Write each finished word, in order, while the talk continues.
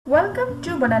Welcome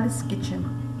to Banali's kitchen.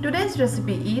 Today's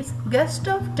recipe is gas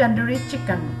stove tandoori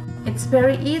chicken. It's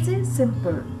very easy,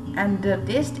 simple, and the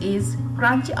taste is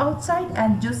crunchy outside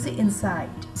and juicy inside.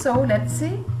 So let's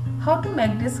see how to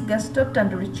make this gas stove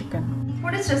tandoori chicken.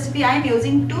 For this recipe I am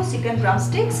using 2 chicken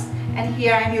drumsticks, and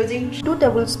here I am using 2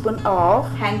 tablespoons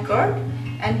of hand curd,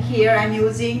 and here I am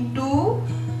using 2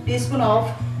 teaspoons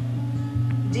of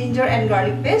ginger and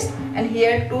garlic paste, and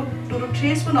here 2 to 3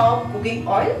 teaspoons of cooking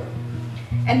oil.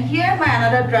 And here my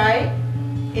another dry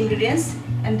ingredients,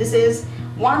 and this is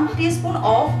 1 teaspoon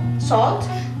of salt,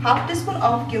 half teaspoon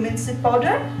of cumin seed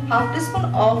powder, half teaspoon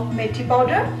of methi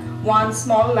powder, 1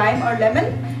 small lime or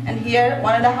lemon, and here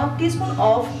 1.5 teaspoon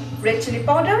of red chili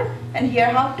powder, and here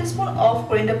half teaspoon of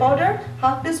coriander powder,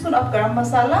 half teaspoon of garam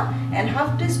masala, and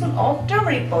half teaspoon of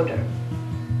turmeric powder.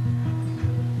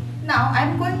 Now I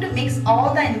am going to mix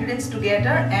all the ingredients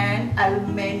together and I will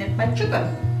marinate my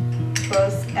chicken.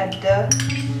 First add the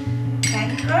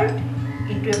hand curd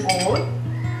into a bowl,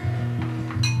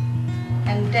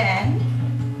 and then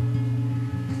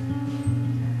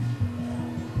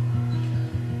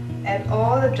add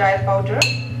all the dry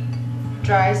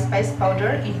spice powder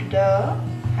into the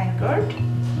hand curd.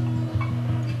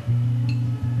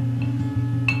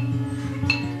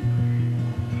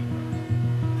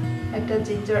 Add the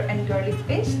ginger and garlic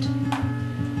paste,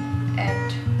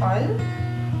 add oil,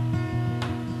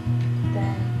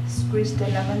 then squeeze the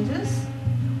lemon juice,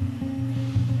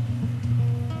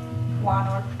 1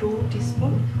 or 2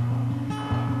 teaspoons,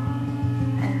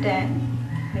 and then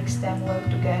mix them well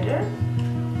together.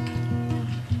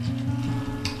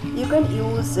 You can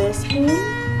use a spoon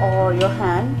or your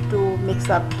hand to mix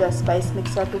up the spice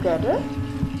mixture together.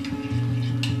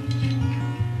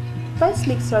 Spice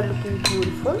mixture looking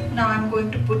beautiful. Now I am going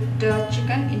to put the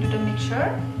chicken into the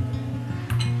mixture.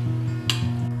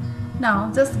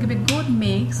 Now just give a good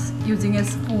mix using a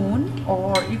spoon,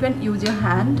 or you can use your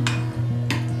hand.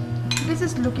 This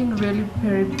is looking really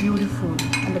very beautiful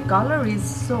and the color is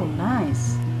so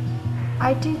nice.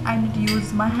 I think I need to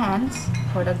use my hands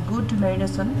for the good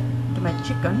marination to my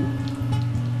chicken.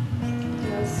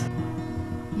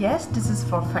 Yes, this is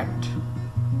perfect.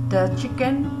 The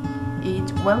chicken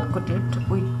is well coated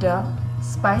with the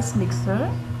spice mixer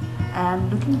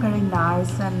and looking very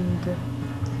nice and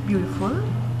beautiful.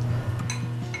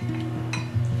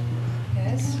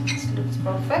 Yes, this looks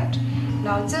perfect.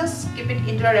 Now just keep it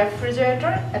in the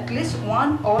refrigerator at least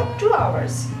 1 or 2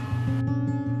 hours.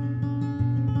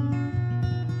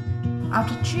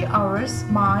 After 3 hours,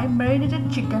 my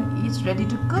marinated chicken is ready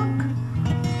to cook.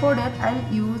 For that,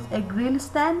 I'll use a grill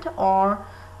stand or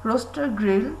roaster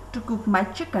grill to cook my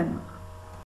chicken.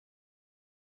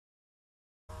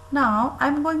 Now,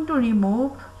 I'm going to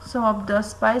remove some of the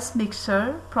spice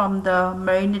mixture from the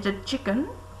marinated chicken,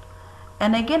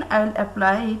 and again I'll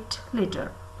apply it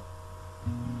later.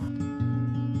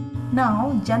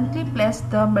 Now, gently place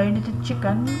the marinated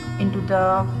chicken into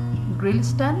the grill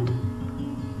stand.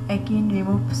 Again,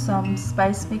 remove some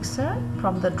spice mixture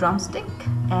from the drumstick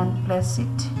and place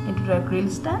it into the grill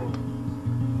stand.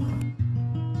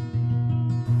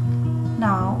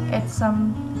 Now add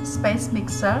some spice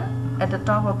mixture at the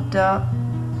top of the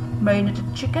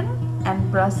marinated chicken and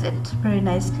brush it very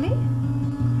nicely.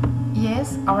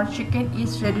 Yes, our chicken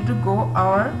is ready to go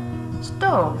our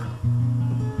stove.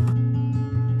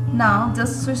 Now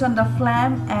just switch on the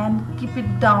flame and keep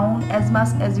it down as much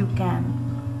as you can.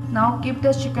 Now keep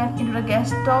the chicken into the gas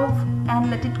stove and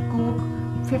let it cook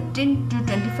 15 to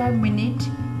 25 minutes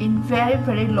in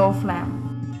very low flame.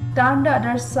 Turn the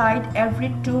other side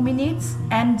every 2 minutes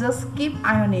and just keep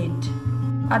eye on it.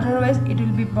 Otherwise it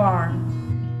will be burned.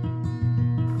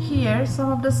 Here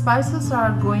some of the spices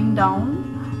are going down.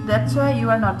 That's why you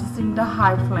are noticing the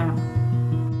high flame.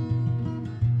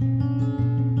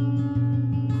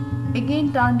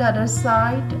 Again turn the other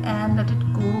side and let it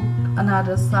cook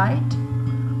another side.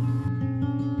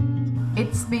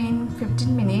 It's been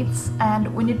 15 minutes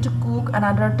and we need to cook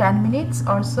another 10 minutes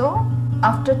or so.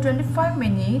 After 25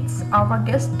 minutes, our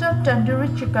gas stove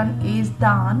tandoori chicken is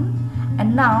done,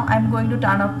 and now I'm going to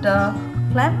turn off the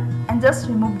flame and just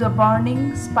remove the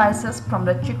burning spices from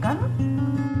the chicken.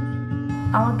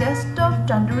 Our gas stove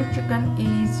tandoori chicken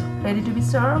is ready to be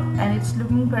served and it's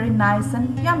looking very nice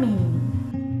and yummy.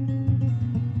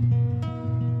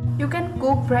 You can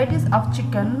cook varieties of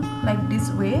chicken like this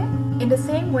way. In the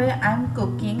same way, I'm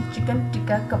cooking chicken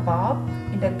tikka kebab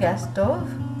in the gas stove.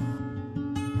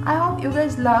 I hope you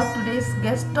guys love today's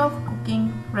gas stove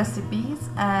cooking recipes,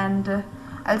 and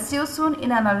I'll see you soon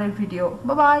in another video.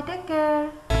 Bye bye, take care.